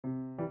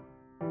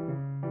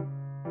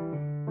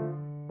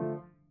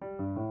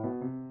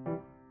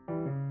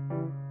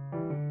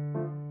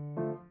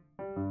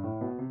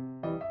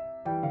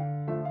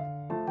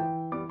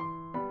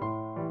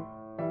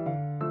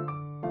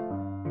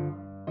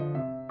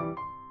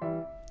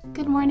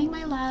Good morning,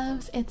 my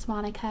loves. It's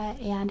Monica,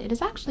 and it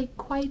is actually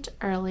quite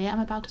early. I'm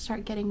about to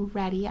start getting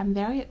ready. I'm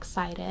very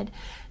excited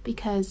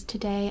because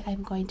today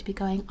I'm going to be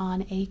going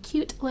on a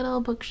cute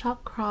little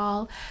bookshop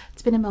crawl.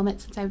 It's been a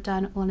moment since I've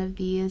done one of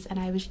these, and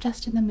I was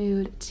just in the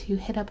mood to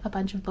hit up a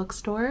bunch of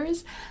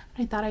bookstores.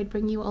 I thought I'd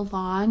bring you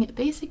along.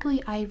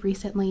 Basically, I've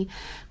recently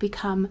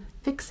become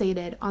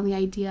fixated on the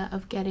idea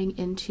of getting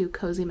into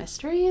cozy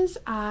mysteries.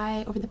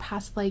 I, over the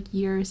past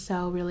year or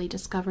so, really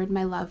discovered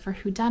my love for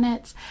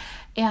whodunits,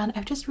 and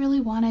I've just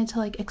really wanted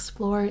to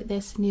explore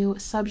this new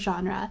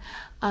subgenre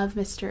of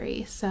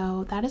mystery.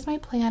 So that is my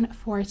plan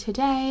for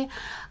today.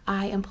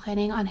 I am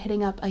planning on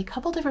hitting up a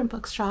couple different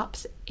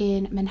bookshops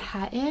in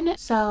Manhattan.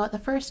 So the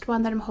first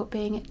one that I'm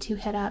hoping to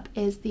hit up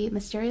is the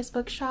Mysterious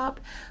Bookshop,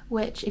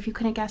 which, if you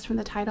couldn't guess from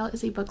the title,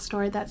 is a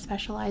bookstore that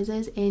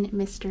specializes in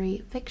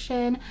mystery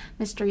fiction,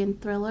 mystery and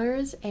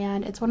thrillers,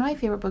 and it's one of my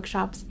favorite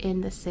bookshops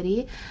in the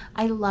city.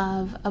 I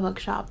love a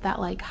bookshop that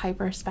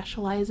hyper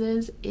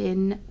specializes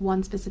in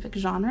one specific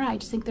genre. I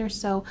just think they're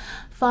so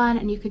fun,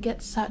 and you could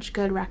get such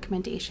good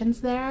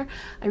recommendations there.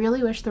 I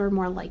really wish there were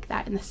more like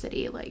that in the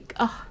city.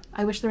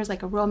 I wish there was a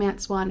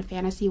romance one, a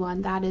fantasy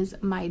one. That is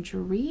my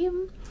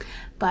dream,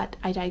 but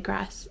I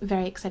digress.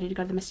 Very excited to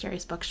go to the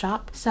Mysterious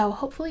Bookshop. So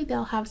hopefully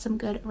they'll have some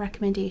good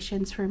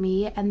recommendations for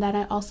me. And then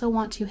I also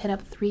want to hit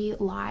up 3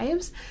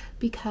 Lives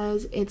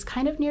because it's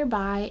kind of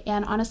nearby,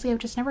 and honestly I've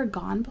just never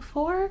gone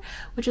before,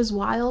 which is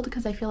wild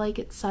because I feel like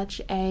it's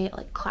such a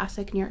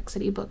classic New York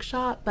City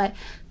bookshop, but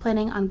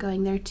planning on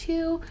going there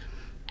too.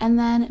 And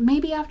then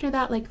maybe after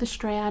that, the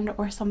Strand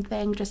or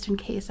something, just in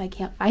case I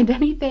can't find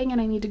anything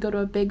and I need to go to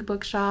a big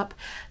bookshop,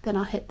 then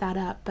I'll hit that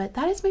up. But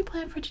that is my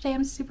plan for today.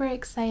 I'm super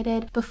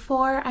excited.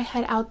 Before I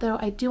head out though,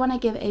 I do want to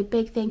give a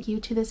big thank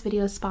you to this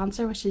video's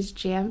sponsor, which is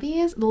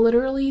Jambies.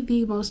 Literally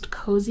the most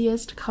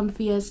coziest,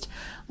 comfiest,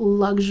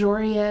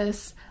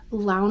 luxurious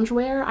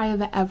loungewear I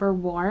have ever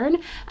worn,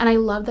 and I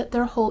love that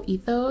their whole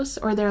ethos,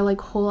 or their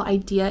whole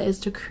idea, is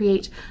to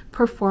create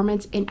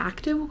performance in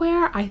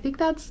activewear. I think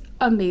that's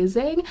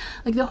amazing.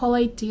 The whole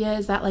idea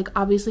is that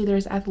obviously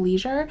there's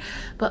athleisure,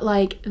 but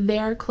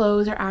their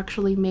clothes are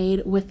actually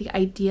made with the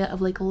idea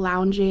of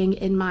lounging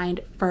in mind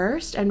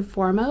first and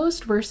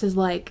foremost versus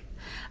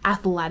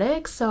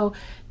athletics. So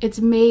it's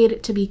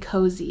made to be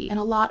cozy, and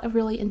a lot of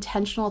really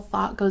intentional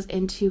thought goes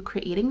into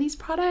creating these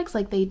products.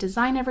 They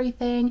design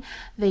everything,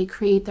 they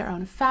create their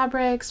own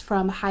fabrics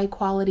from high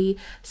quality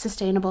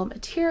sustainable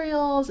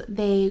materials,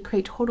 they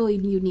create totally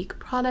unique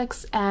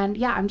products, and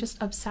yeah, I'm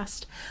just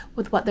obsessed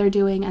with what they're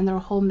doing and their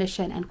whole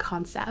mission and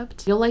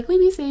concept. You'll likely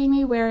be seeing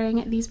me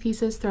wearing these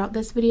pieces throughout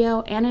this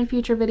video and in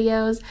future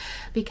videos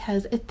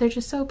because they're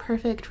just so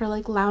perfect for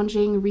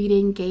lounging,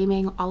 reading,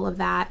 gaming, all of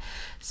that.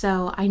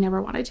 So I never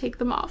want to take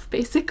them off,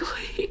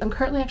 basically. I'm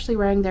currently actually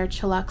wearing their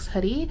Chiluxe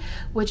hoodie,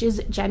 which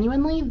is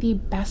genuinely the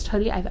best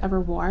hoodie I've ever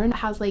worn. It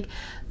has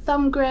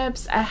thumb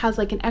grips, it has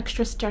an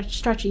extra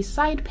stretchy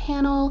side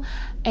panel,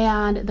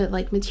 and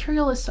the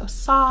material is so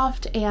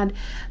soft, and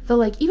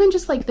the even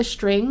just the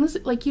strings,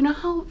 you know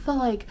how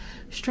the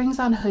strings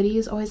on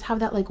hoodies always have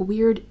that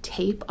weird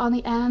tape on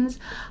the ends?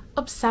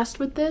 Obsessed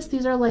with this.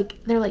 These are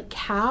they're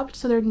capped,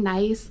 so they're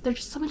nice. They're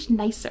just so much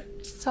nicer,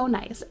 so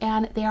nice.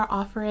 And they are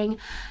offering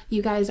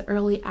you guys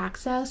early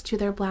access to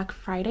their Black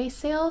Friday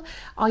sale.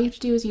 All you have to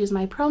do is use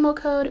my promo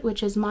code,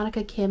 which is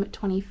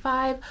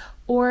MonicaKim25,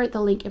 or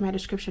the link in my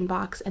description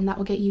box, and that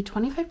will get you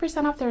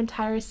 25% off their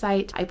entire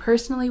site. I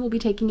personally will be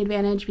taking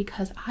advantage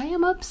because I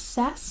am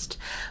obsessed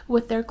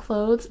with their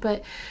clothes.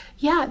 But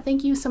yeah,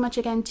 thank you so much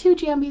again to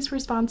Jambies for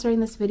sponsoring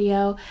this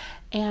video,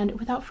 and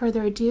without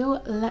further ado,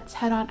 let's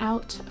head on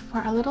out for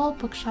our little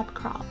bookshop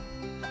crawl.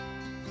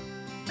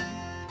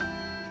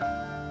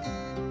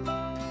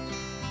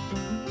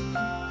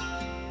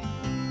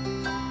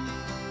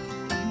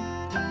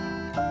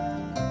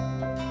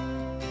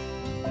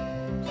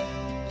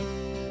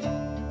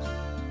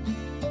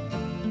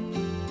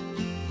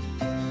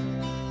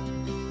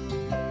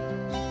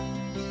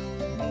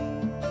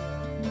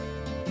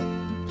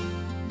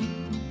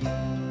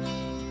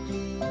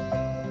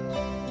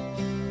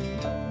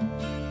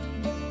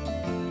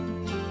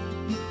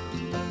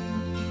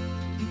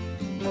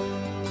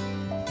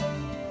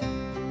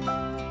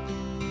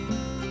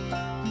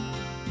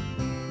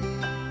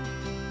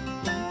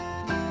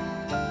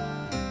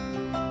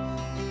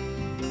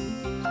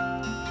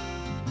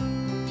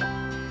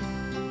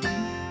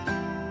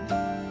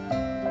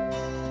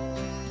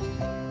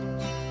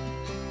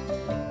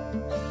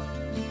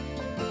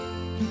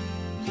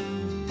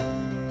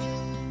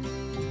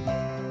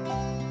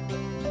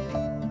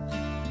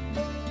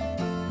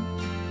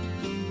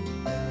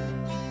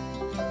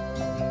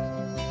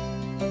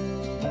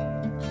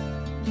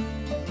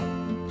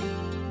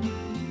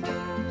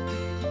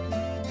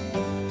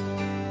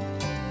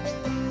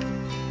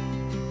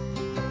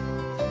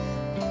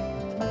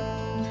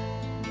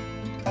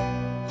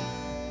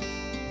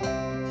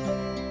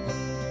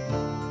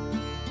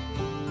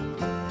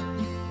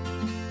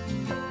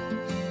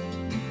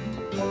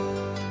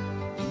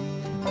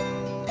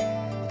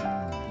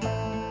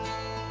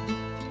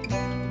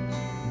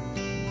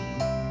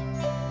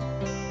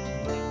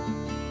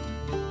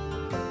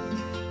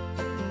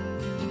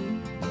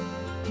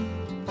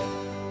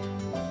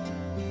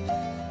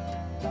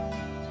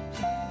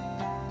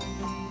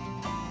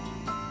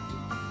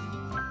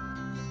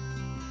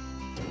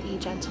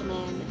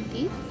 Gentleman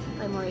Thief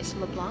by Maurice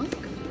LeBlanc.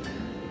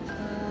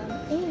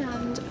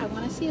 And I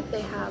want to see if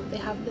they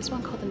have this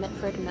one called The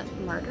Mitford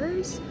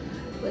Murders,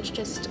 which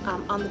just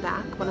on the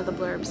back, one of the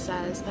blurbs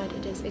says that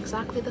it is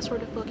exactly the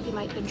sort of book you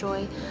might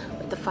enjoy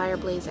with the fire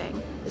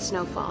blazing, the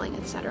snow falling,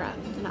 etc.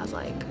 And I was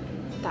like,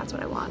 that's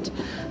what I want.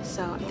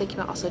 So I'm thinking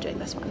about also doing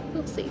this one.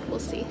 We'll see, we'll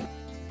see.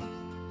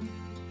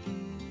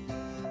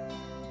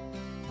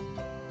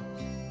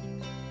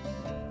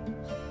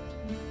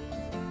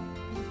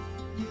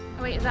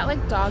 Oh, wait, is that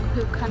like dog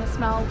poop kind of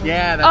smell?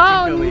 Yeah, that's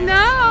ginkgo leaves. Oh no!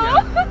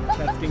 Yeah,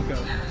 that's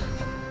ginkgo.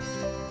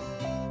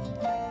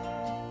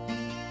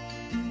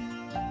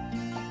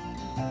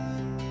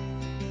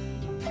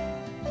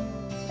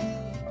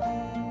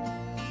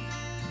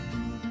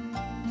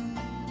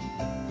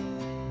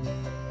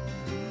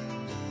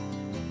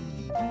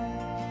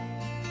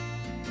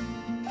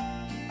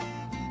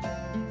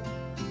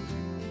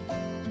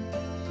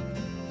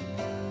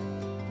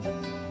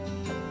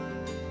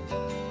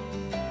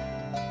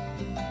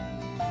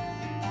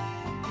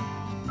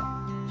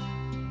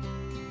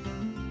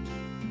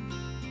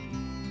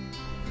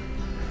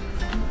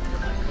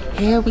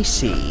 Here we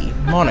see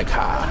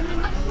Monica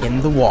in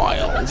the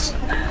wilds.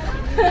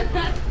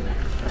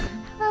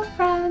 Hello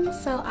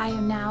friends, so I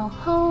am now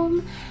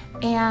home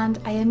and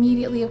I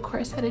immediately of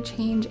course had to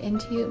change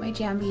into my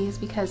jambies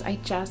because I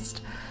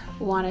just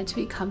wanted to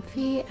be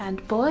comfy,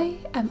 and boy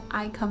am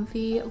I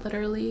comfy.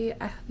 Literally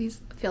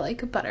these feel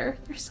like butter,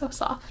 they're so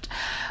soft.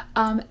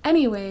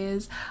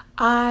 Anyways,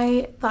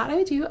 I thought I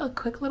would do a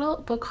quick little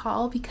book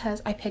haul because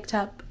I picked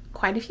up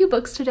quite a few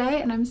books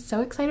today and I'm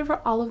so excited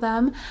for all of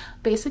them.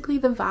 Basically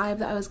the vibe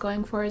that I was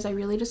going for is I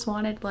really just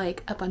wanted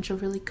like a bunch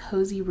of really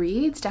cozy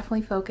reads,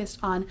 definitely focused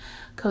on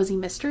cozy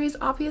mysteries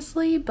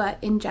obviously, but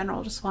in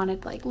general just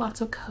wanted like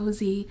lots of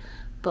cozy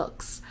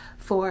books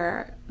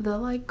for the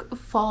like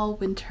fall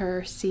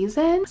winter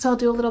season. So I'll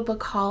do a little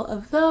book haul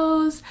of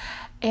those.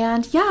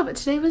 And yeah, but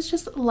today was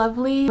just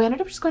lovely. We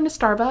ended up just going to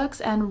Starbucks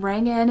and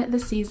rang in the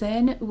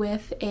season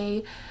with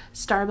a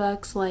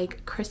Starbucks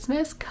like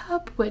Christmas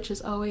cup, which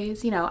is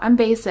always, you know, I'm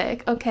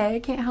basic, okay, I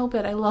can't help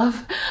it. I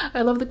love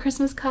the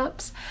Christmas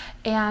cups.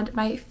 And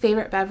my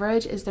favorite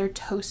beverage is their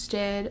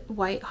toasted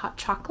white hot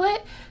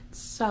chocolate. It's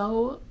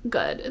so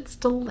good, it's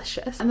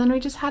delicious. And then we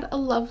just had a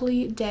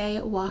lovely day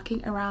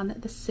walking around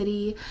the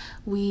city.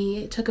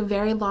 We took a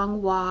very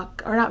long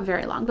walk, or not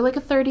very long, but like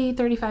a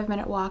 30-35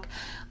 minute walk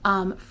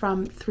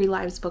from Three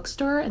Lives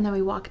bookstore, and then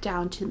we walked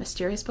down to the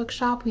Mysterious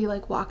Bookshop. We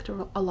like walked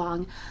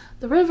along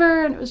the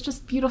river and it was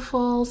just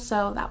beautiful,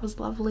 so that was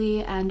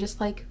lovely. And just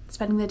like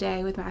spending the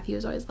day with Matthew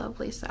is always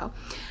lovely. So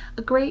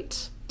a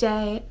great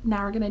day.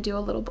 Now we're gonna do a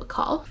little book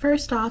haul.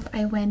 First off,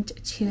 I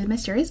went to the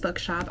Mysterious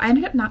Bookshop. I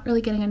ended up not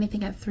really getting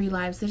anything at Three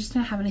Lives. They just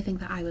didn't have anything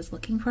that I was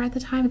looking for at the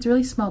time. It's a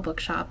really small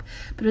bookshop,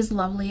 but it was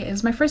lovely. It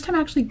was my first time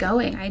actually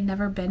going. I had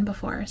never been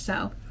before,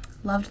 so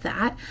loved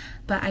that.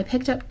 But I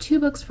picked up 2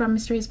 books from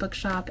Mysterious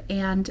Bookshop,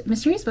 and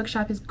Mysterious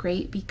Bookshop is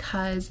great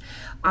because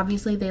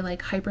obviously they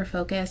like hyper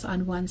focus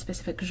on one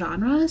specific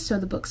genre. So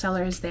the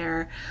booksellers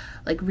there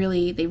like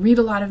really, they read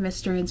a lot of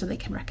mystery and so they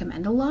can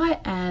recommend a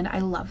lot, and I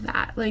love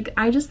that. Like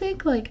I just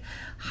think like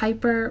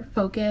hyper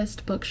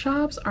focused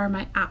bookshops are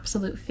my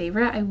absolute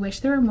favorite. I wish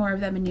there were more of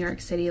them in New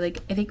York City. Like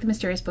I think the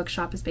Mysterious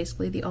Bookshop is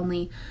basically the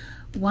only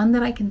one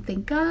that I can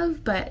think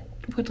of, but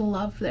would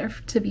love there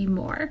to be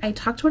more. I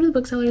talked to one of the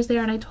booksellers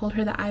there and I told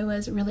her that I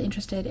was really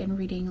interested in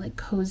reading like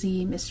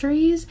cozy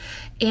mysteries,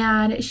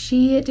 and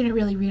she didn't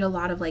really read a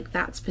lot of like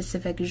that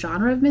specific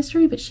genre of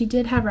mystery, but she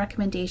did have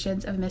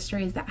recommendations of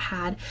mysteries that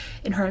had,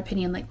 in her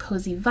opinion, like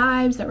cozy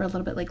vibes, that were a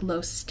little bit like low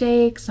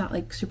stakes, not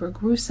like super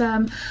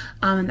gruesome,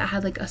 and that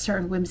had like a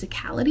certain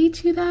whimsicality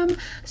to them.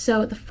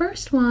 So the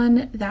first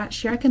one that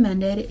she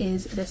recommended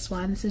is this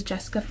one. This is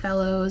Jessica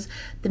Fellowes'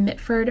 The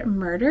Mitford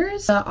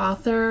Murders. The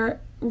author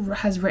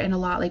has written a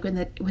lot like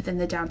within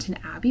the Downton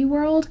Abbey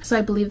world, so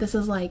I believe this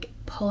is like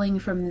pulling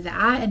from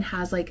that and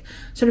has like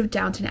sort of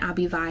Downton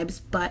Abbey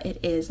vibes, but it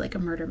is like a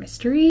murder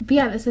mystery. But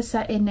yeah, this is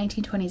set in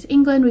 1920s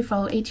England. We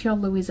follow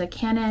 18-year-old Louisa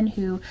Cannon,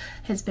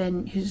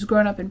 who's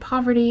grown up in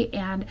poverty,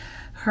 and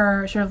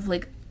her sort of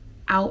like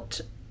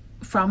out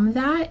from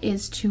that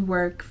is to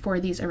work for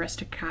these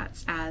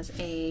aristocrats as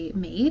a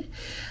maid.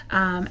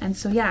 And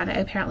so yeah, and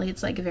apparently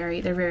it's like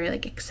they're very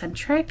like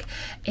eccentric,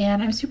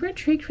 and I'm super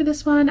intrigued for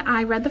this one.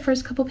 I read the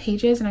first couple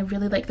pages and I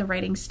really like the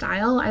writing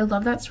style. I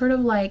love that sort of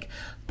like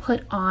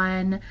put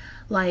on,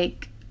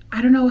 like,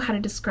 I don't know how to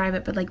describe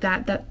it, but like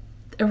that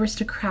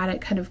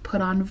aristocratic kind of put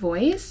on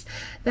voice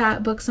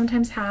that books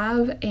sometimes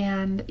have.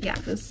 And yeah,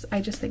 I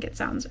just think it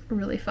sounds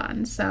really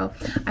fun, so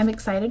I'm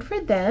excited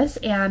for this,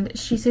 and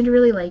she seemed to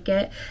really like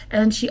it.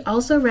 And she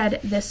also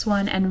read this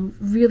one and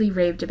really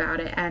raved about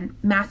it, and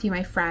Matthew,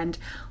 my friend,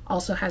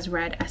 also has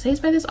read essays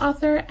by this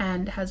author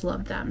and has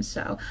loved them.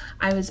 So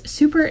I was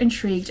super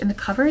intrigued, and the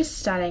cover is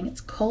stunning.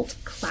 It's cult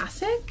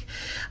classic.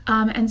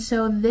 And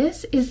so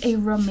this is a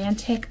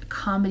romantic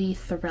comedy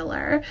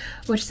thriller,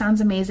 which sounds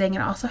amazing.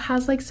 It also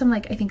has like some I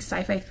think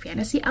sci-fi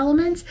fantasy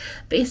elements.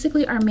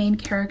 Basically, our main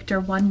character,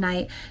 one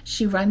night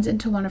she runs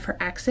into one of her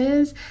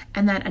exes,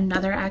 and then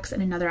another ex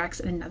and another ex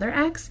and another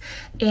ex,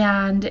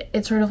 and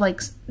it's sort of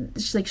like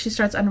she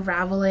starts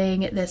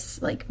unraveling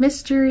this like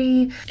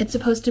mystery. It's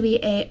supposed to be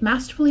a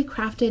masterfully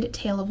crafted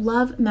tale of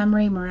love,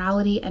 memory,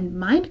 morality, and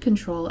mind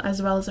control,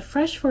 as well as a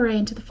fresh foray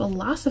into the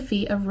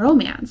philosophy of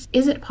romance.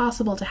 Is it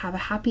possible to have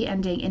a happy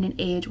ending in an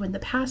age when the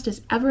past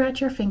is ever at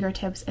your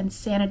fingertips and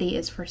sanity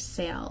is for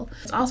sale?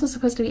 It's also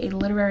supposed to be a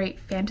literary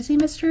fantasy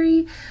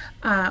mystery,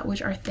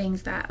 which are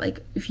things that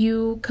like if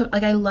you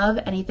like, I love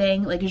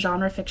anything like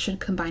genre fiction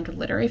combined with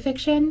literary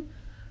fiction.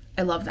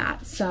 I love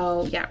that.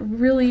 So yeah,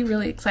 really,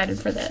 really excited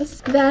for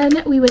this.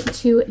 Then we went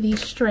to the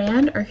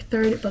Strand, our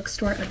third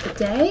bookstore of the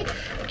day,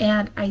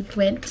 and I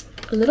went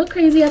a little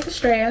crazy at the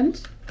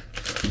Strand.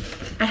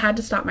 I had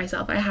to stop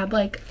myself. I had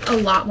like a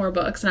lot more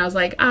books and I was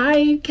like,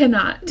 I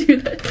cannot do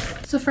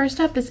this. So first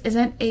up, this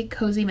isn't a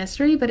cozy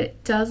mystery, but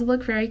it does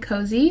look very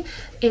cozy.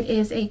 It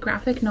is a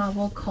graphic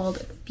novel called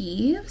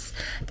Thieves,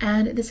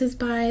 and this is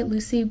by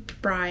Lucy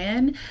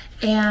Bryan,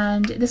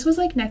 and this was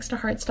like next to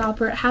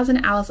Heartstopper. It has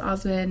an Alice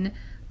Osman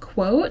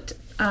quote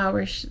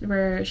where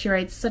she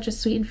writes, "Such a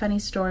sweet and funny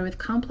story with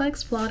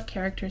complex, flawed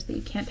characters that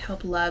you can't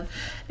help love,"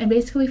 and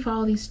basically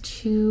follow these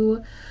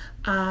two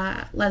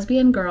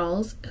lesbian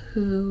girls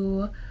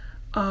who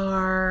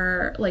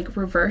are like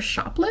reverse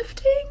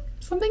shoplifting,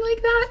 something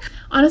like that.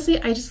 Honestly,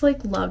 I just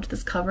like loved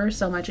this cover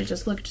so much. It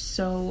just looked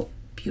so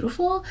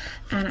beautiful,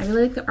 and I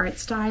really like the art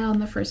style in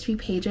the first few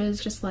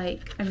pages. Just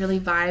like I really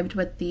vibed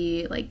with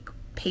the like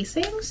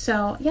pacing.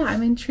 So yeah,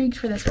 I'm intrigued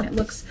for this one. It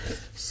looks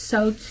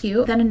so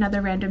cute. Then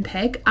another random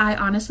pick.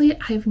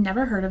 I've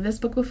never heard of this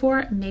book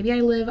before. Maybe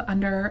I live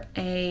under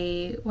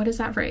a, what is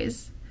that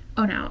phrase?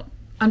 Oh no,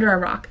 under a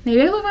rock.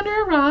 Maybe I live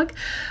under a rock.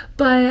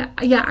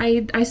 But yeah,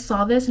 I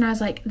saw this and I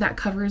was like, that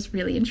cover is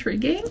really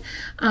intriguing.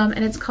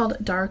 And it's called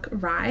Dark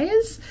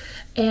Rise,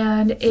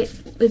 and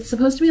it's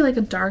supposed to be like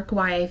a dark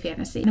YA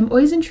fantasy. And I'm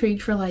always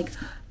intrigued for like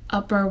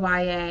upper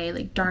YA,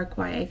 like dark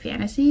YA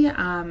fantasy,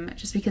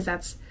 just because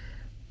that's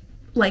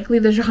likely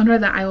the genre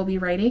that I will be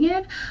writing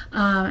in,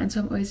 and so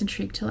I'm always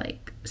intrigued to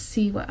like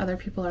see what other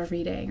people are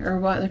reading or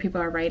what other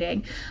people are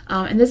writing.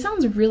 And this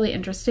sounds really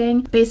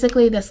interesting.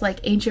 Basically, this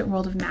like ancient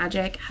world of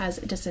magic has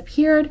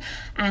disappeared,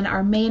 and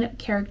our main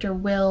character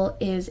Will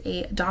is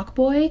a dock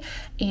boy,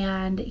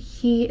 and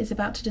he is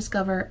about to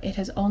discover it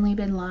has only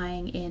been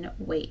lying in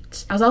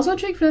wait. I was also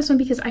intrigued for this one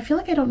because I feel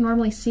like I don't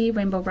normally see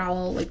Rainbow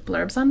Rowell like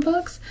blurbs on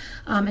books,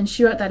 and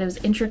she wrote that it was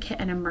intricate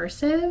and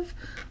immersive,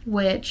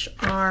 which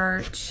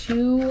are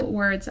two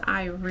words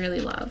I really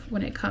love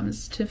when it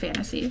comes to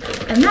fantasy.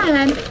 And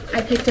then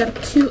I picked up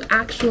two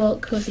actual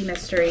cozy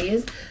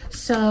mysteries.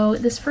 So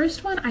this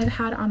first one I've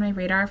had on my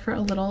radar for a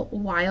little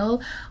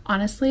while,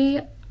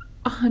 honestly,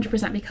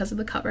 100% because of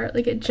the cover.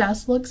 Like, it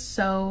just looks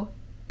so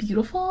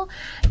beautiful,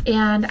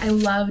 and I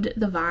loved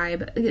the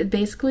vibe.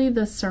 Basically,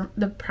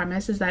 the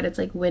premise is that it's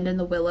like Wind in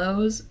the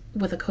Willows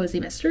with a cozy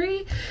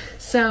mystery.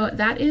 So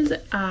that is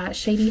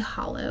Shady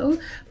Hollow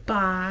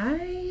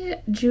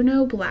by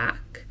Juno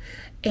Black,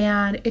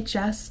 and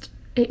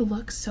it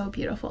looks so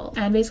beautiful.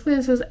 And basically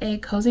this is a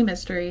cozy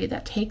mystery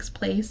that takes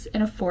place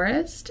in a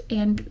forest,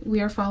 and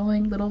we are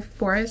following little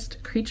forest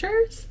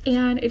creatures,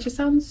 and it just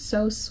sounds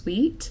so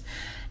sweet,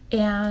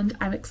 and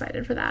I'm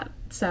excited for that.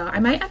 So I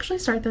might actually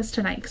start this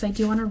tonight because I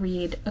do want to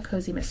read a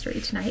cozy mystery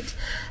tonight.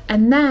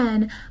 And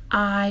then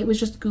I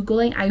was just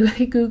Googling, I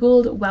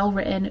Googled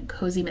well-written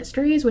cozy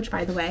mysteries, which,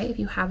 by the way, if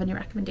you have any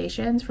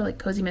recommendations for like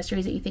cozy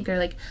mysteries that you think are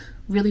like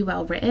really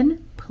well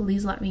written,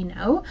 please let me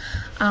know.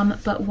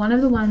 But one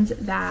of the ones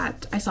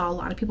that I saw a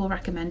lot of people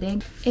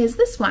recommending is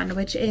this one,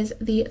 which is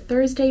The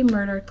Thursday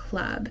Murder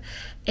Club.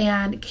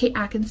 And Kate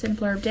Atkinson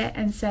blurbed it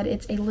and said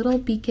it's a little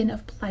beacon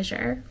of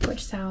pleasure,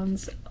 which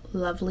sounds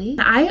lovely.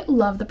 I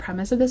love the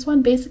premise of this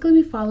one. Basically,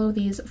 we follow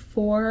these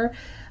four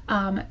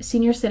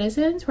senior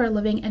citizens who are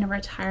living in a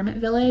retirement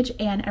village,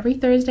 and every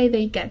Thursday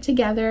they get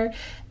together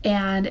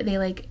and they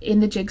like in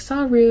the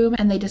jigsaw room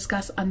and they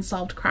discuss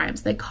unsolved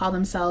crimes. They call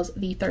themselves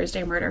the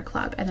Thursday Murder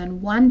Club. And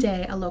then one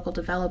day a local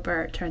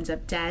developer turns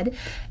up dead,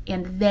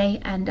 and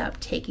they end up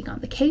taking on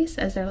the case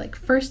as their like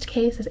first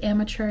case as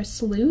amateur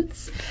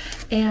sleuths.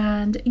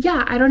 And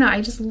yeah, I don't know,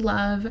 I just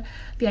love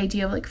the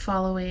idea of like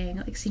following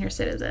like senior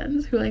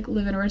citizens who like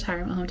live in a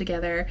retirement home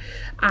together.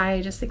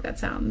 I just think that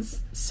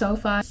sounds so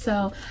fun.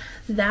 So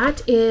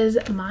that is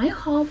my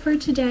haul for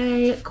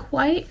today.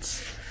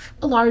 Quite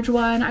a large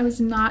one. I was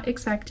not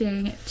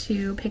expecting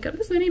to pick up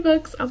this many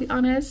books, I'll be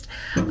honest.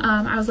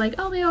 I was like,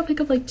 oh, maybe I'll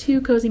pick up like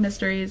 2 cozy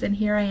mysteries, and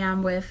here I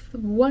am with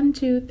 1,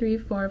 2, 3,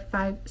 4,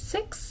 5,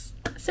 6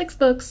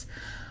 books.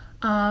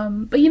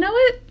 But you know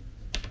what?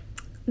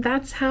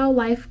 That's how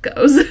life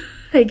goes,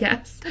 I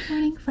guess. Good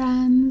morning,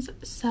 friends.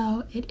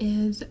 So it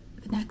is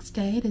the next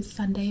day. It is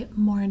Sunday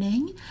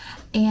morning,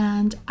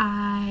 and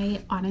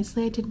I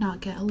did not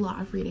get a lot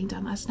of reading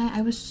done last night.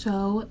 I was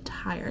so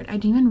tired. I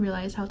didn't even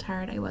realize how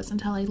tired I was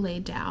until I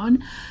laid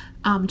down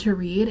to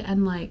read,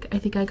 and like I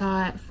think I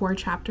got 4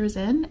 chapters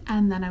in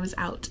and then I was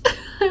out.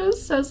 I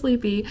was so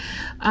sleepy.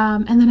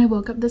 And then I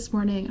woke up this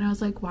morning and I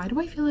was like, why do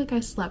I feel like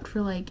I slept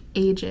for like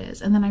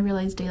ages? And then I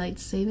realized daylight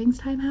savings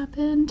time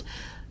happened.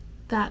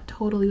 That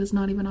totally was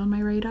not even on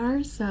my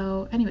radar.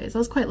 So anyways, that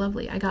was quite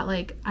lovely. I got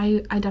like,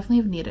 I definitely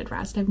have needed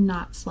rest. I've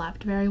not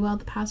slept very well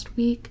the past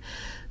week,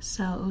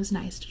 so it was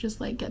nice to just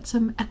like get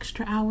some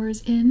extra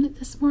hours in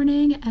this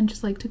morning and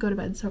just like to go to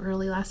bed so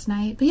early last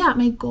night. But yeah,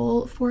 my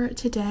goal for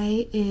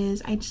today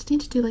is I just need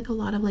to do like a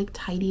lot of like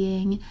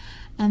tidying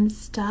and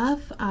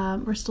stuff.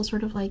 We're still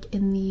sort of like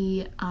in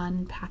the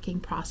unpacking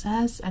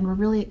process, and we're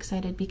really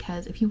excited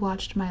because if you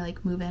watched my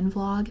like move-in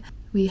vlog,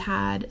 we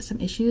had some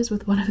issues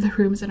with one of the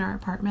rooms in our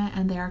apartment,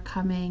 and they are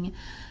coming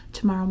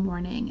tomorrow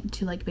morning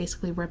to like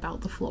basically rip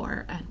out the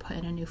floor and put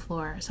in a new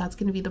floor. So that's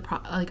going to be the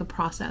a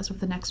process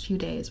over the next few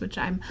days, which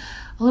I'm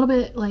a little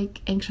bit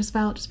like anxious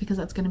about, just because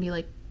that's going to be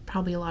like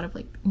probably a lot of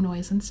like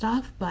noise and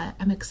stuff. But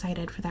I'm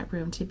excited for that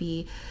room to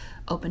be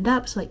opened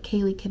up so like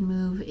Kaylee can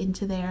move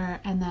into there,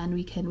 and then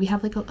we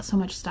have like so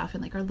much stuff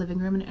in like our living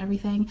room and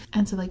everything,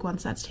 and so like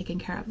once that's taken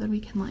care of, then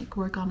we can like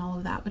work on all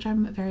of that, which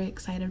I'm very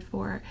excited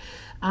for.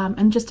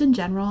 And just in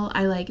general,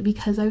 I like,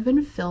 because I've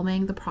been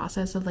filming the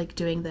process of like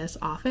doing this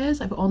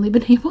office, I've only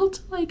been able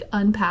to like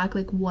unpack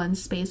like one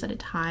space at a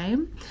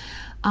time.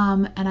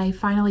 And I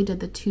finally did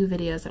the 2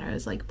 videos that I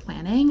was like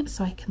planning,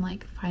 so I can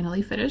like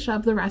finally finish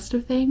up the rest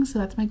of things. So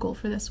that's my goal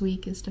for this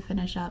week, is to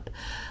finish up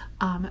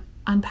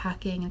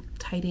unpacking and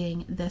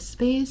tidying this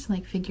space and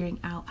like figuring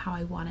out how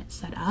I want it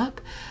set up,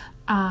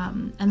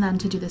 and then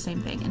to do the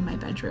same thing in my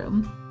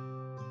bedroom.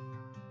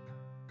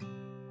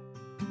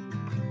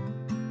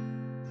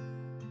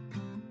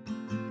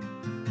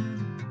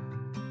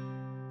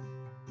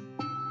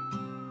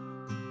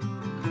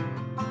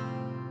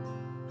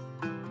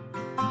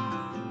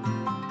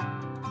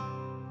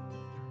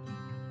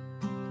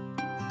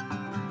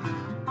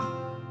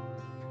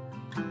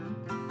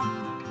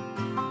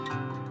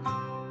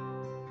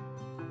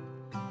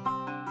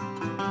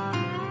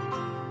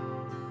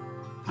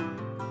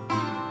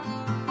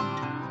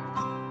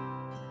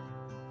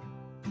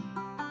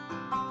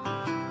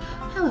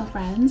 Hello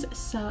friends,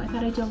 so I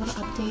thought I'd do a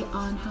little update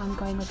on how I'm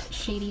going with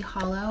Shady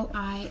Hollow.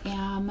 I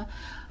am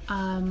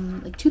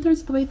like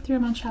 2/3 of the way through.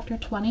 I'm on chapter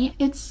 20.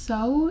 It's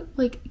so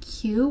like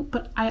cute,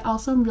 but I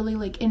also am really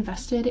like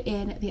invested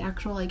in the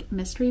actual like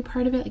mystery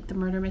part of it, like the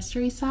murder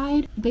mystery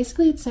side.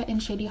 Basically it's set in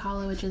Shady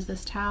Hollow, which is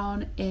this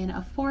town in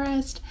a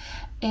forest,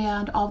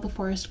 and all the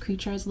forest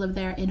creatures live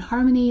there in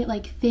harmony.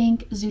 Like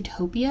think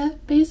Zootopia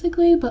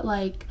basically, but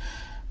like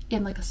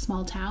in like a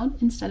small town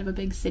instead of a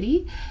big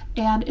city,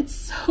 and it's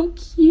so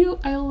cute.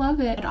 I love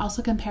it. I'd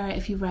also compare it,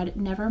 if you've read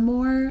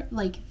Nevermore,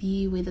 like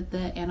the way that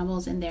the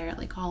animals in there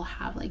like all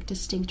have like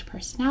distinct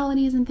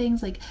personalities and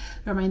things, like it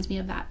reminds me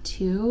of that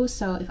too.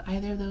 So if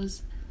either of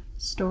those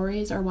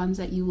stories are ones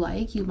that you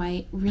like, you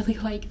might really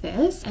like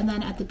this. And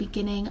then at the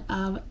beginning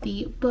of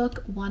the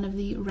book, one of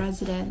the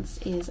residents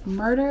is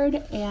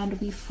murdered, and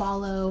we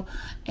follow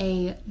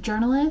a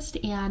journalist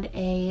and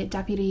a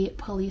deputy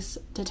police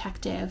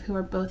detective who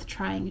are both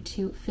trying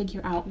to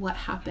figure out what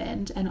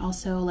happened and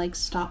also like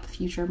stop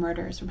future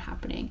murders from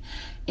happening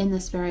in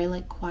this very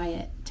like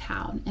quiet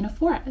town in a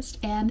forest.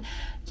 And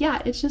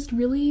yeah, it's just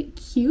really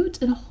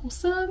cute and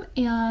wholesome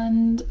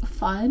and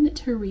fun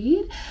to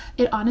read.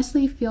 It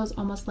honestly feels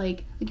almost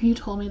like if you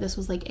told me this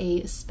was like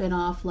a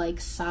spin-off like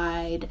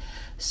side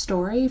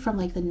story from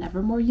like the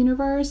Nevermore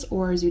universe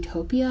or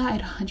Zootopia,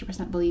 I'd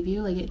 100% believe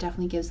you. Like it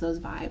definitely gives those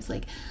vibes,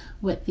 like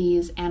with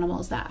these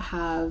animals that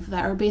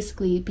are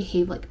basically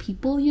behave like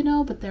people, you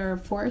know, but they're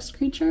forest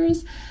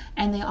creatures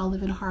and they all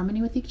live in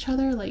harmony with each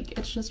other. Like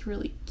it's just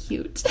really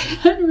cute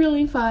and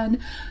really fun.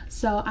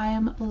 So I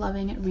am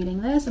loving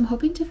reading this. I'm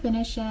hoping to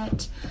finish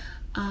it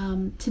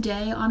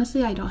today.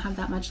 Honestly, I don't have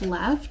that much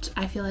left.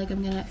 I feel like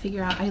I'm gonna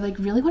figure out, I like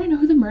really want to know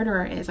who the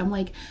murderer is. I'm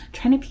like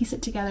trying to piece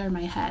it together in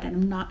my head and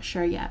I'm not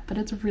sure yet, but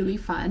it's really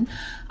fun.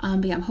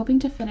 But yeah, I'm hoping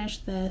to finish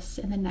this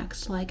in the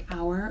next like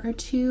hour or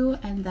 2,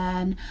 and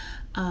then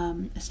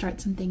start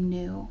something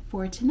new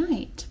for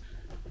tonight.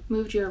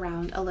 Moved you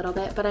around a little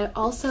bit, but I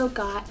also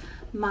got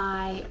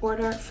my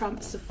order from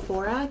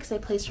Sephora because I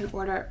placed an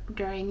order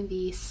during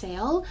the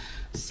sale.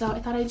 So I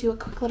thought I'd do a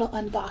quick little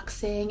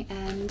unboxing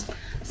and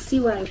see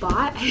what I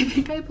bought. I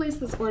think I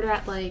placed this order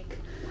at like,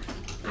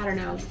 I don't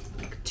know,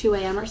 like 2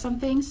 a.m. or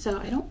something, so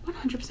I don't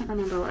 100%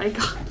 remember what I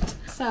got.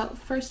 So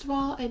first of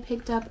all, I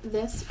picked up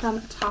this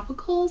from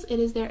Topicals. It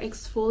is their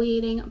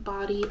exfoliating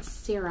body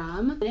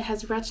serum. It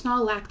has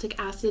retinol, lactic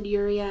acid,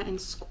 urea, and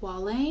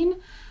squalane.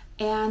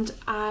 And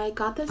I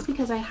got this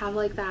because I have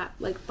like that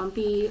like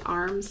bumpy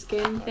arm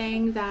skin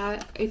thing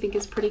that I think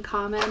is pretty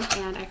common,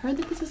 and I heard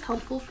that this is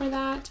helpful for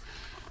that.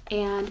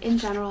 And in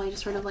general, I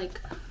just sort of like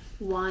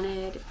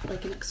wanted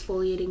like an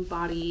exfoliating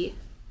body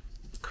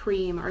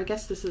cream, or I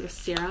guess this is a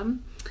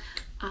serum.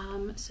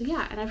 So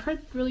yeah, and I've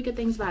heard really good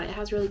things about it. It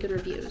has really good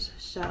reviews.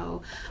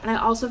 So, and I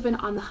also have been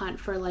on the hunt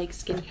for like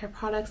skincare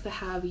products that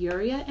have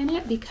urea in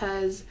it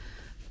because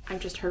I've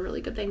just heard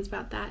really good things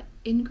about that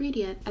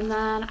ingredient. And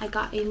then I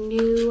got a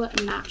new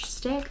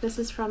matchstick. This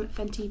is from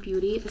Fenty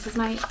Beauty. This is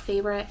my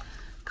favorite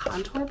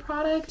contour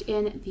product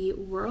in the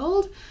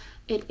world.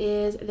 It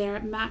is their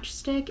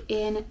matchstick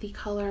in the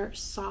color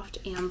Soft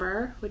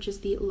Amber, which is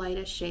the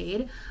lightest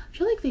shade. I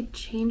feel like they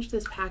changed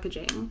this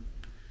packaging.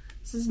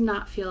 This does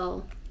not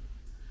feel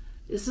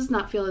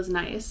as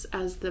nice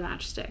as the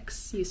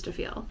matchsticks used to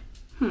feel.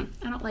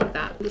 I don't like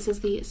that. This is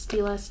the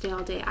Stila Stay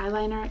All Day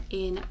eyeliner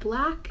in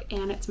black,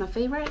 and it's my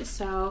favorite.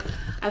 So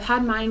I've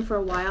had mine for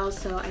a while,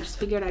 so I just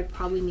figured I'd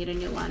probably need a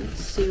new one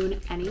soon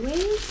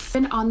anyways.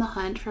 Been on the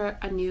hunt for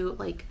a new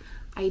like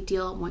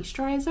ideal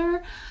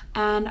moisturizer,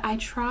 and I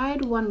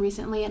tried one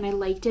recently and I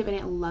liked it but I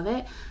didn't love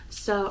it,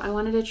 so I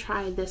wanted to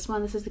try this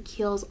one. This is the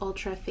Kiehl's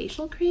Ultra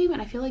Facial Cream,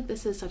 and I feel like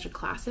this is such a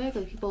classic.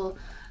 Like, people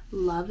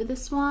love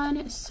this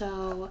one,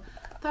 so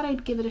thought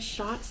I'd give it a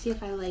shot, see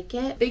if I like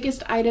it.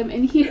 Biggest item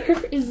in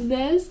here is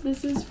this.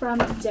 This is from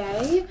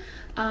Day,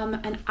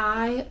 and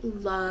I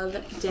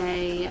love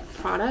Day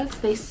products.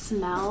 They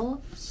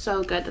smell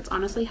so good. That's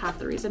honestly half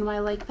the reason why I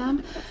like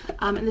them.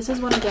 And this is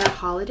one of their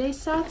holiday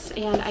sets,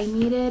 and I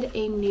needed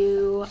a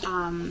new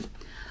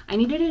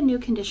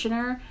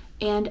conditioner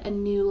and a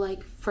new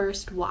like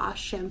first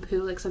wash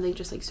shampoo, like something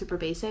just like super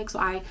basic. So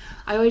I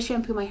always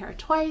shampoo my hair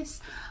twice.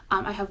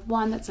 I have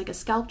one that's like a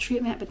scalp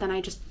treatment, but then I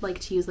just like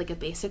to use like a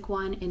basic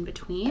one in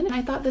between. And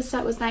I thought this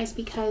set was nice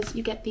because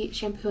you get the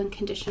shampoo and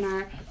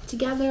conditioner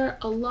together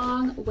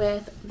along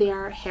with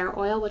their hair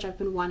oil, which I've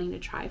been wanting to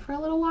try for a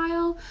little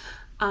while.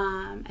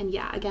 And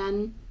yeah,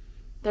 again,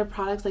 their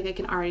products, like I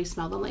can already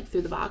smell them like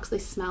through the box. They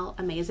smell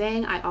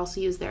amazing. I also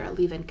use their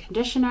leave-in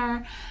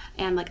conditioner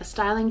and like a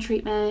styling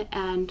treatment,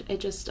 and it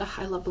just,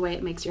 I love the way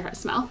it makes your hair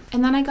smell.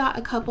 And then I got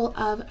a couple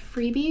of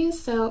freebies.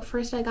 So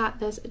first I got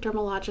this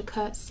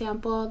Dermalogica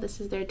sample.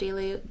 This is their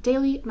daily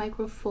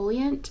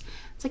microfoliant.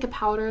 It's like a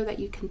powder that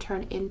you can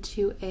turn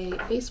into a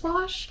face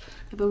wash.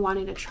 I've been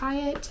wanting to try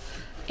it.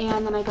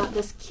 And then I got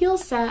this Kiehl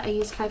set. I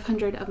used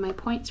 500 of my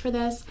points for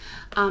this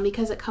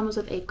because it comes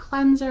with a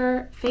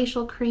cleanser,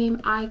 facial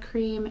cream, eye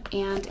cream,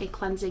 and a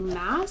cleansing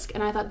mask.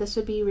 And I thought this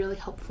would be really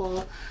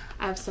helpful.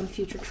 I have some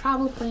future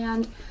travel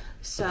planned,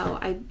 so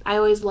I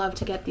always love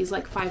to get these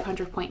like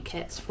 500 point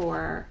kits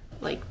for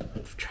like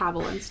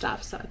travel and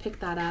stuff. So I picked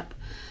that up.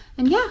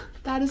 And yeah,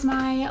 that is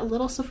my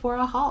little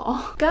Sephora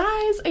haul.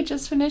 Guys, I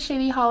just finished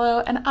Shady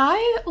Hollow and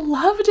I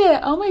loved it.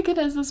 Oh my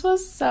goodness, this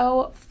was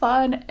so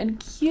fun and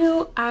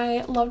cute.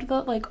 I loved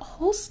the like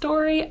whole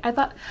story. I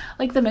thought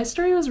like the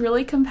mystery was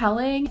really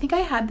compelling. I think I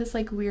had this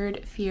like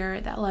weird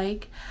fear that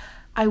like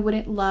I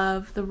wouldn't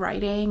love the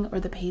writing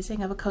or the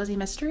pacing of a cozy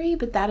mystery,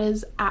 but that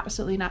is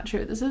absolutely not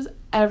true. This is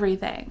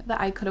everything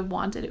that I could have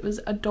wanted. It was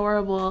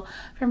adorable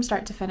from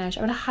start to finish.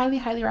 I would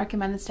highly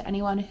recommend this to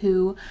anyone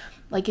who,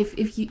 like, if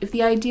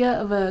the idea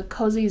of a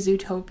cozy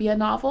Zootopia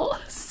novel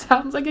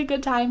sounds like a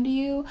good time to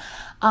you.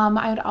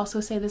 I would also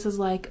say this is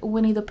like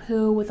Winnie the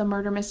Pooh with a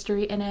murder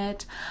mystery in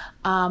it,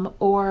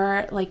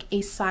 or like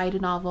a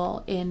side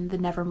novel in the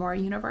Nevermore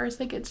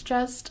universe. Like, it's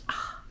just,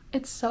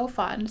 it's so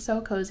fun,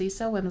 so cozy,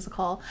 so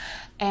whimsical.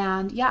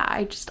 And yeah,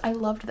 I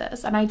loved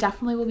this, and I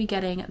definitely will be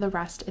getting the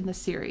rest in the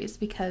series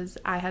because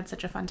I had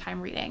such a fun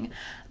time reading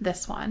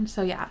this one.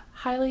 So yeah,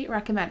 highly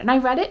recommend. And I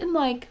read it in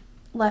like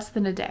less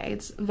than a day.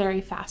 It's a very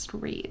fast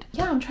read.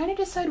 Yeah, I'm trying to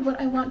decide what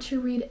I want to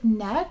read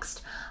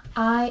next.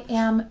 I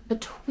am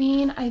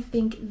between, I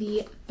think,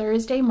 the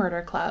Thursday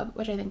Murder Club,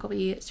 which I think will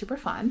be super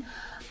fun,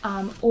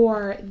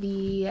 or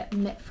the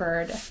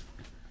Mitford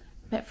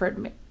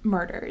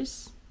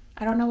Murders.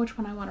 I don't know which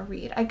one I want to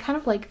read. I kind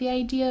of like the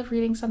idea of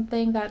reading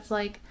something that's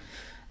like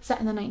set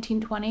in the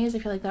 1920s. I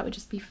feel like that would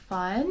just be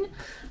fun.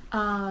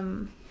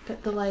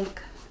 But the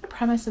like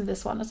premise of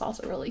this one is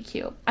also really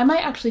cute. I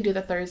might actually do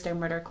the Thursday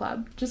Murder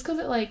Club just because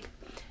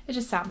it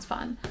just sounds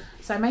fun.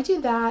 So I might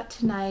do that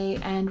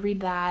tonight and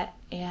read that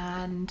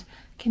and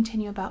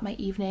continue about my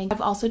evening. I've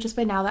also just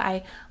been, now that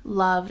I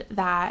loved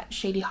that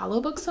Shady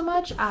Hollow book so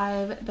much,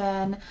 I've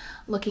been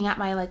looking at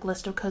my like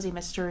list of cozy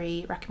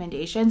mystery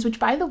recommendations, which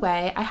by the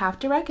way, I have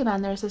to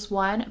recommend. There's this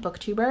one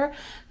booktuber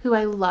who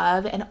I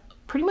love, and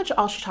pretty much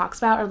all she talks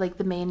about, or like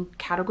the main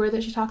category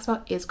that she talks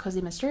about, is cozy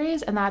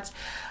mysteries, and that's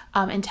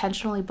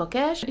Intentionally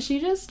Bookish. She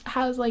just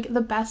has like the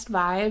best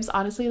vibes,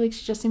 honestly. Like,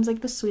 she just seems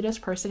like the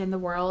sweetest person in the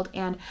world,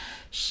 and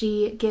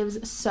she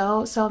gives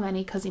so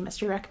many cozy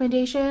mystery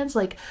recommendations,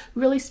 like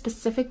really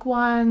specific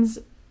ones,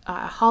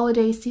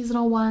 holiday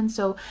seasonal ones.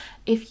 So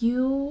if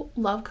you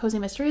love cozy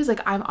mysteries, like,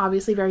 I'm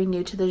obviously very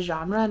new to the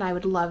genre and I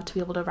would love to be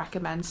able to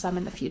recommend some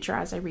in the future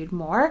as I read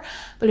more,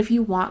 but if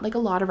you want like a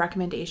lot of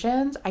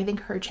recommendations, I think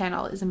her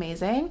channel is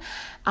amazing.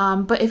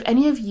 But if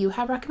any of you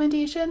have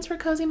recommendations for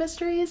cozy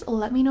mysteries,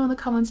 let me know in the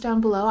comments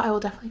down below. I will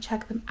definitely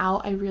check them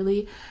out. I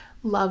really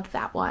loved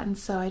that one,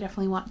 so I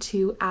definitely want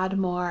to add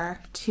more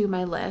to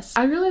my list.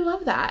 I really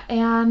love that,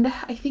 and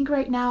I think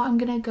right now I'm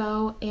gonna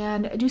go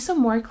and do some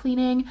more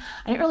cleaning.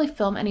 I didn't really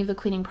film any of the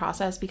cleaning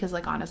process because,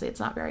 like, honestly,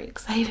 it's not very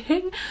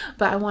exciting,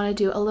 but I want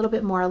to do a little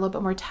bit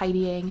more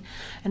tidying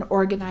and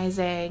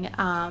organizing,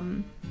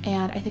 and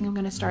I think I'm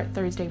gonna start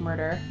Thursday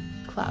Murder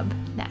Club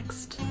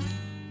next.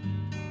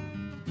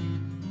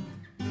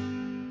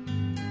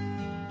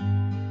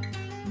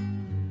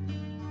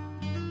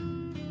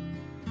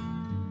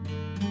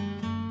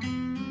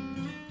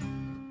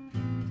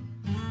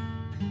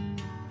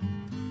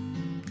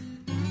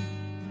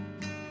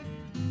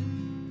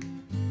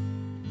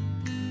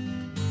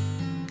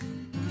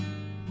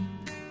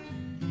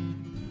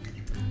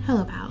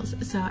 Hello pals,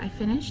 so I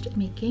finished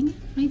making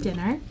my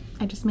dinner.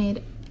 I just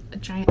made a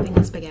giant thing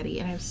of spaghetti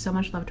and I have so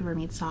much leftover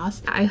meat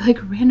sauce. I like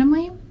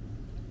randomly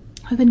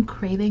have been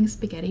craving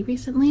spaghetti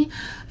recently.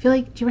 I feel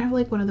like, do you ever have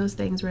like one of those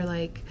things where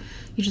like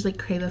you just like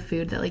crave a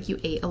food that like you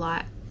ate a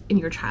lot in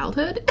your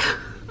childhood?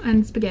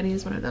 And spaghetti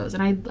is one of those,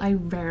 and I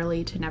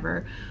rarely to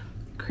never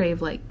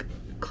crave like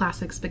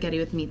classic spaghetti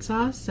with meat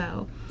sauce,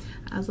 so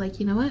I was like,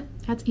 you know what,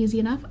 that's easy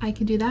enough, I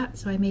can do that.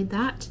 So I made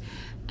that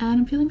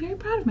and I'm feeling very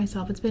proud of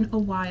myself. It's been a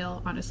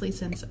while, honestly,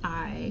 since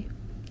I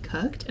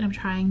cooked, and I'm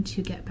trying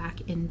to get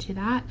back into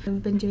that.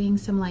 I've been doing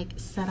some like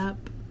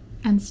setup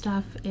and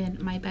stuff in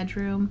my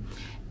bedroom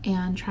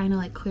and trying to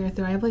like clear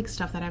through. I have like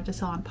stuff that I have to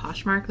sell on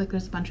Poshmark. Like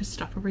there's a bunch of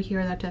stuff over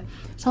here that I have to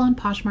sell on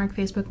Poshmark,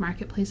 Facebook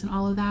Marketplace, and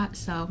all of that.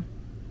 So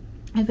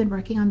I've been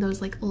working on those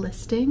like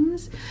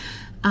listings.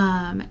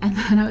 And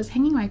then I was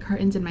hanging my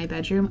curtains in my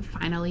bedroom.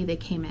 Finally, they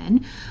came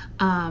in,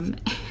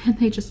 and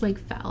they just like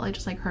fell. I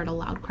just like heard a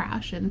loud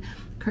crash and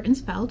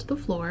curtains fell to the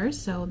floor.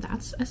 So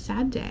that's a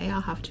sad day.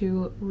 I'll have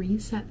to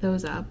reset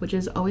those up, which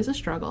is always a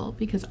struggle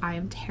because I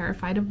am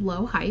terrified of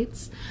low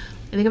heights.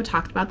 I think I've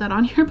talked about that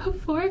on here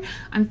before.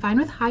 I'm fine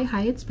with high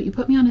heights, but you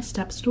put me on a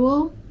step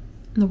stool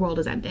and the world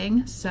is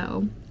ending.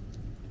 So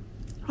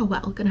oh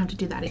well, gonna have to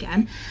do that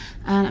again.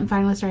 And I'm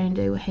finally starting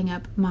to hang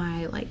up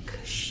my like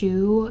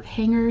shoe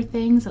hanger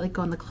things that like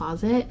go in the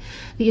closet.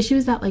 The issue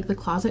is that like the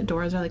closet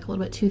doors are like a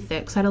little bit too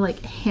thick, so I had to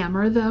like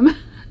hammer them.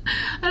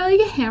 I had to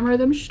like hammer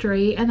them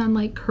straight and then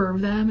like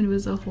curve them, and it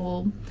was a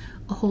whole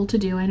to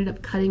do. I ended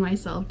up cutting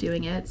myself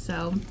doing it,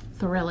 so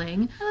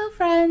thrilling. Hello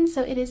friends,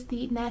 so it is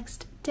the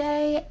next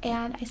day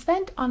and I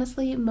spent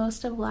honestly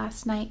most of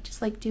last night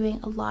just like doing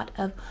a lot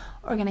of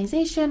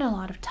organization, a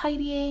lot of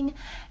tidying,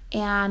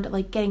 and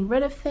like getting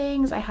rid of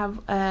things. I have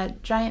a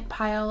giant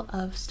pile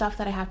of stuff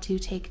that I have to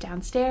take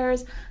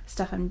downstairs,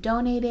 stuff I'm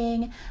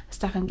donating,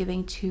 stuff I'm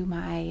giving to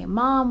my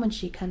mom when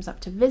she comes up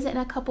to visit in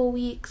a couple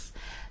weeks.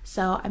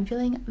 So I'm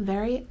feeling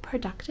very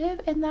productive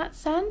in that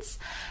sense.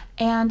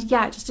 And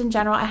yeah, just in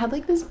general, I had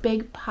like this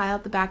big pile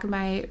at the back of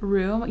my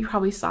room. You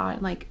probably saw it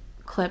in like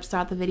clips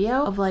throughout the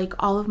video of like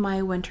all of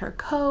my winter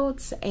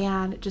coats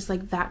and just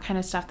like that kind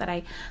of stuff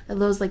that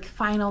those like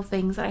final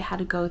things that I had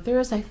to go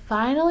through. So I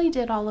finally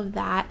did all of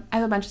that. I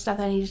have a bunch of stuff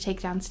that I need to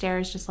take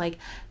downstairs, just like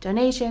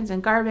donations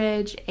and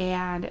garbage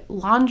and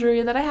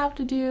laundry that I have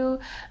to do.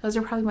 Those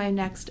are probably my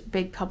next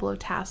big couple of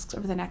tasks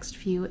over the next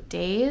few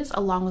days,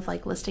 along with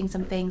like listing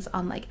some things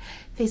on like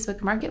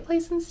Facebook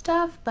Marketplace and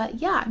stuff. But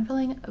yeah, I'm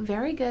feeling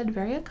very good,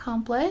 very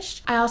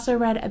accomplished. I also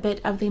read a bit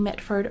of the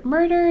Mitford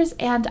Murders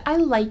and I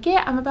like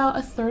it. I'm about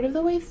a third of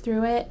the way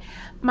through it.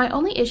 My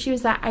only issue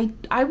is that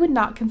I would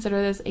not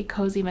consider this a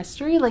cozy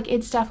mystery. Like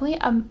it's definitely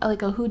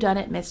like a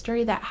whodunit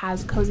mystery that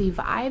has cozy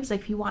vibes.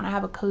 Like if you want to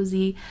have a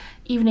cozy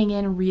evening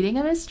in reading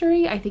a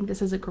mystery, I think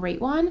this is a great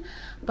one.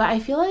 But I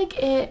feel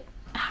like it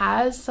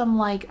has some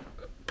like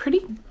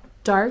pretty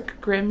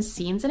dark, grim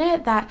scenes in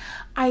it that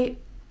I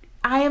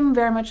am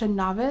very much a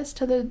novice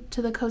to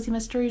the cozy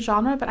mystery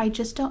genre, but I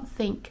just don't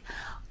think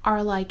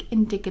are like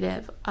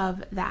indicative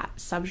of that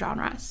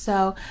subgenre.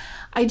 So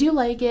I do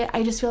like it.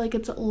 I just feel like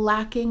it's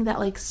lacking that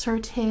like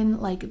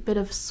certain like bit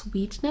of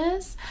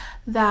sweetness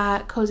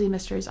that cozy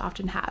mysteries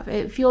often have.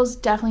 It feels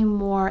definitely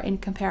more in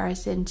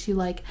comparison to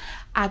like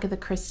Agatha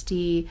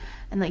Christie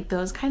and like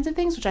those kinds of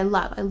things, which I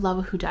love. I love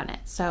a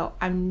whodunit, so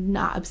I'm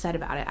not upset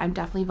about it. I'm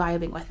definitely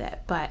vibing with it,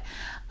 but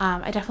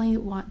I definitely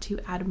want to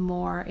add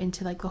more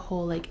into like the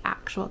whole like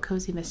actual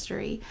cozy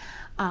mystery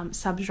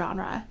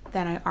subgenre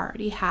than I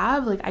already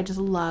have. Like I just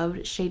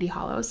loved Shady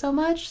Hollow so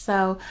much.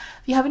 So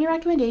if you have any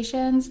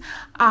recommendations,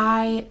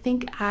 I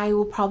think I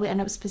will probably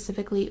end up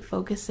specifically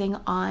focusing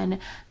on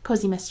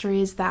cozy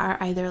mysteries that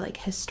are either like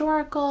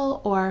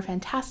historical or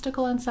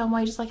fantastical in some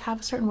way, just like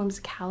have a certain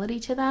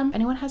whimsicality to them. If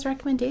anyone has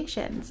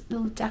recommendations,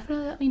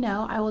 definitely let me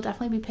know. I will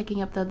definitely be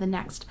picking up the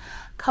next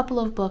couple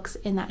of books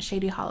in that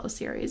Shady Hollow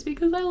series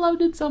because I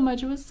loved it so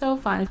much. It was so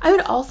fun. I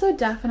would also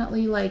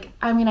definitely like,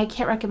 I mean, I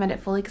can't recommend it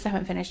fully because I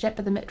haven't finished it,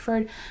 but the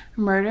Mitford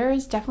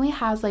Murders definitely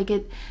has like,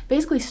 it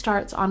basically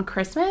starts on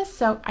Christmas,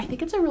 so I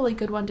think it's a really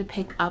good one to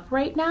pick up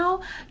right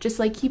now. Just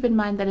like keep in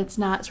mind that it's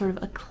not sort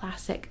of a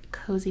classic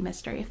cozy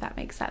mystery, if that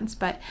makes sense.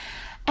 But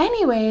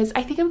Anyways,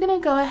 I think I'm gonna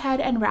go ahead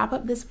and wrap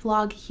up this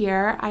vlog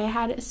here. I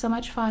had so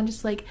much fun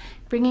just like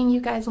bringing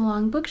you guys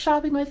along book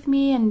shopping with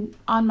me and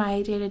on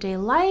my day-to-day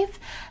life,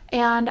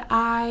 and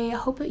I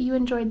hope that you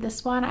enjoyed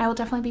this one. I will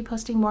definitely be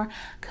posting more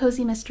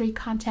cozy mystery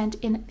content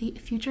in the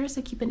future,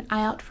 so keep an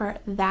eye out for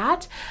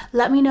that.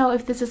 Let me know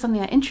if this is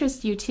something that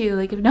interests you too.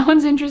 Like if no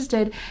one's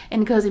interested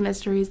in cozy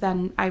mysteries,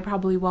 then I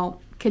probably won't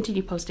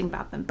continue posting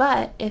about them,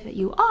 but if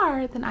you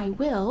are, then I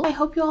will. I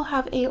hope you all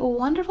have a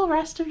wonderful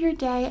rest of your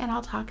day, and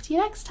I'll talk to you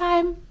next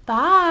time.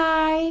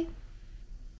 Bye!